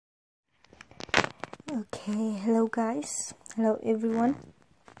Okay, hello guys, hello everyone.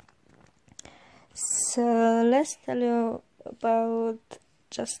 So let's tell you about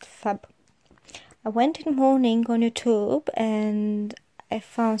JustFab. I went in the morning on YouTube and I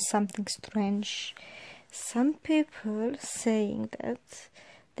found something strange. Some people saying that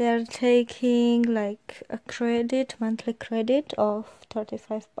they're taking like a monthly credit of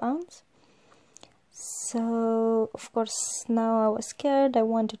 £35. So of course now I was scared. I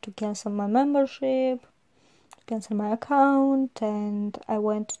wanted to cancel my membership, cancel my account, and I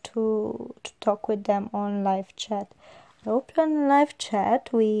went to talk with them on live chat. I opened live chat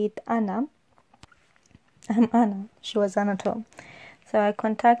with Anna. I'm Anna. She was Anna too. So I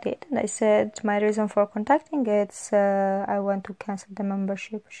contacted and I said my reason for contacting it's I want to cancel the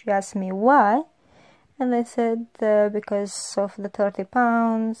membership. She asked me why, and I said because of the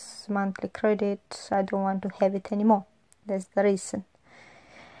 £30 monthly credit, I don't want to have it anymore. That's the reason.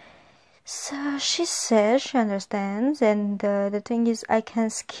 So she says she understands, and the thing is I can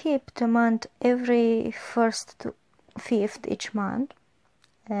skip the month every 1st to 5th each month,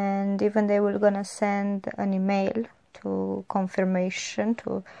 and even they were gonna send an email to confirmation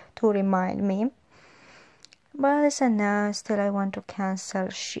to remind me. But I said no, still I want to cancel.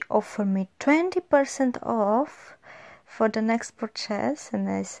 She offered me 20% off for the next purchase, and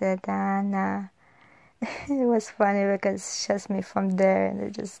I said nah. It was funny because she asked me from there and I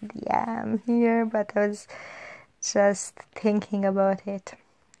just, yeah, I'm here, but I was just thinking about it.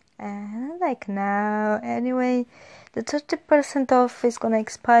 And like now, anyway, the 30% off is gonna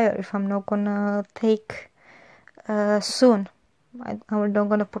expire if I'm not gonna take soon. I'm not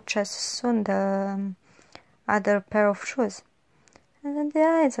gonna purchase soon the other pair of shoes. And then,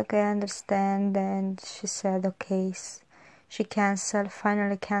 yeah, it's okay, I understand. And she said, okay, she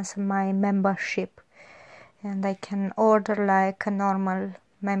finally canceled my membership. And I can order like a normal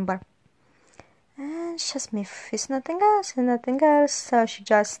member. And she asked me if it's nothing else, so she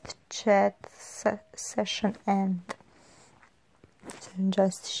just chat session end. So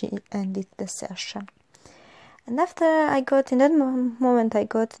she ended the session. And after in that moment I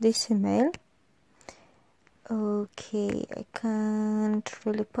got this email. Okay, I can't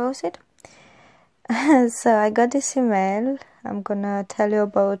really pause it. So I got this email. I'm gonna tell you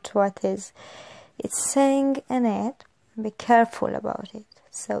about what is. It's saying in it, be careful about it.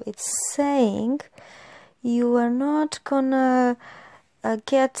 So it's saying you are not gonna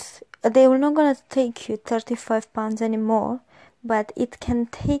they are not gonna take you £35 anymore, but it can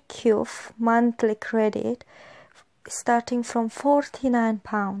take you monthly credit starting from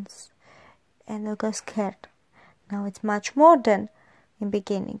 £49. And I got scared. Now it's much more than in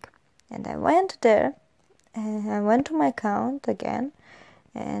beginning. And I went there and I went to my account again.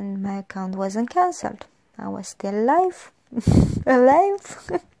 And my account wasn't cancelled. I was still alive. I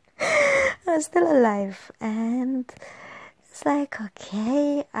was still alive. And it's like,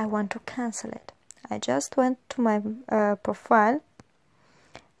 okay, I want to cancel it. I just went to my profile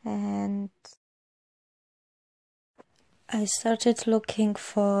and I started looking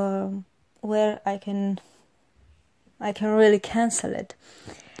for where I can really cancel it.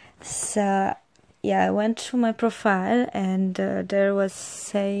 So yeah, I went to my profile and there was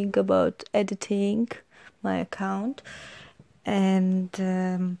saying about editing my account,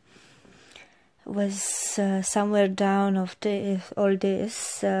 and was somewhere down of all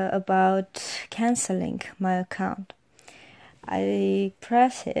this about cancelling my account. I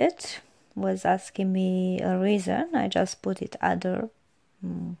press it, was asking me a reason. I just put it other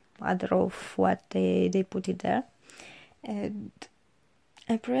of what they put it there, and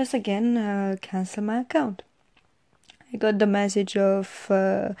I press again, cancel my account. I got the message of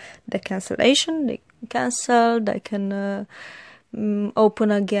the cancellation. They cancelled. I can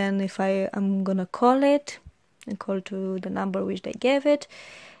open again if I'm gonna call it and call to the number which they gave it.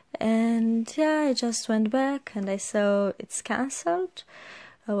 And yeah, I just went back and I saw it's cancelled.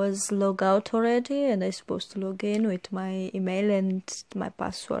 I was logged out already and I'm supposed to log in with my email and my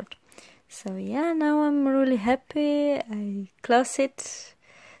password. So yeah, now I'm really happy. I close it.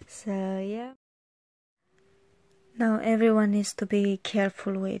 So yeah. Now everyone needs to be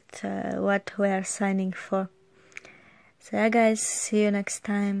careful with what we are signing for. So yeah guys, see you next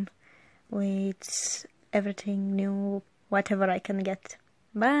time with everything new, whatever I can get.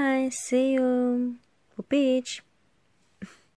 Bye, see you. Peach.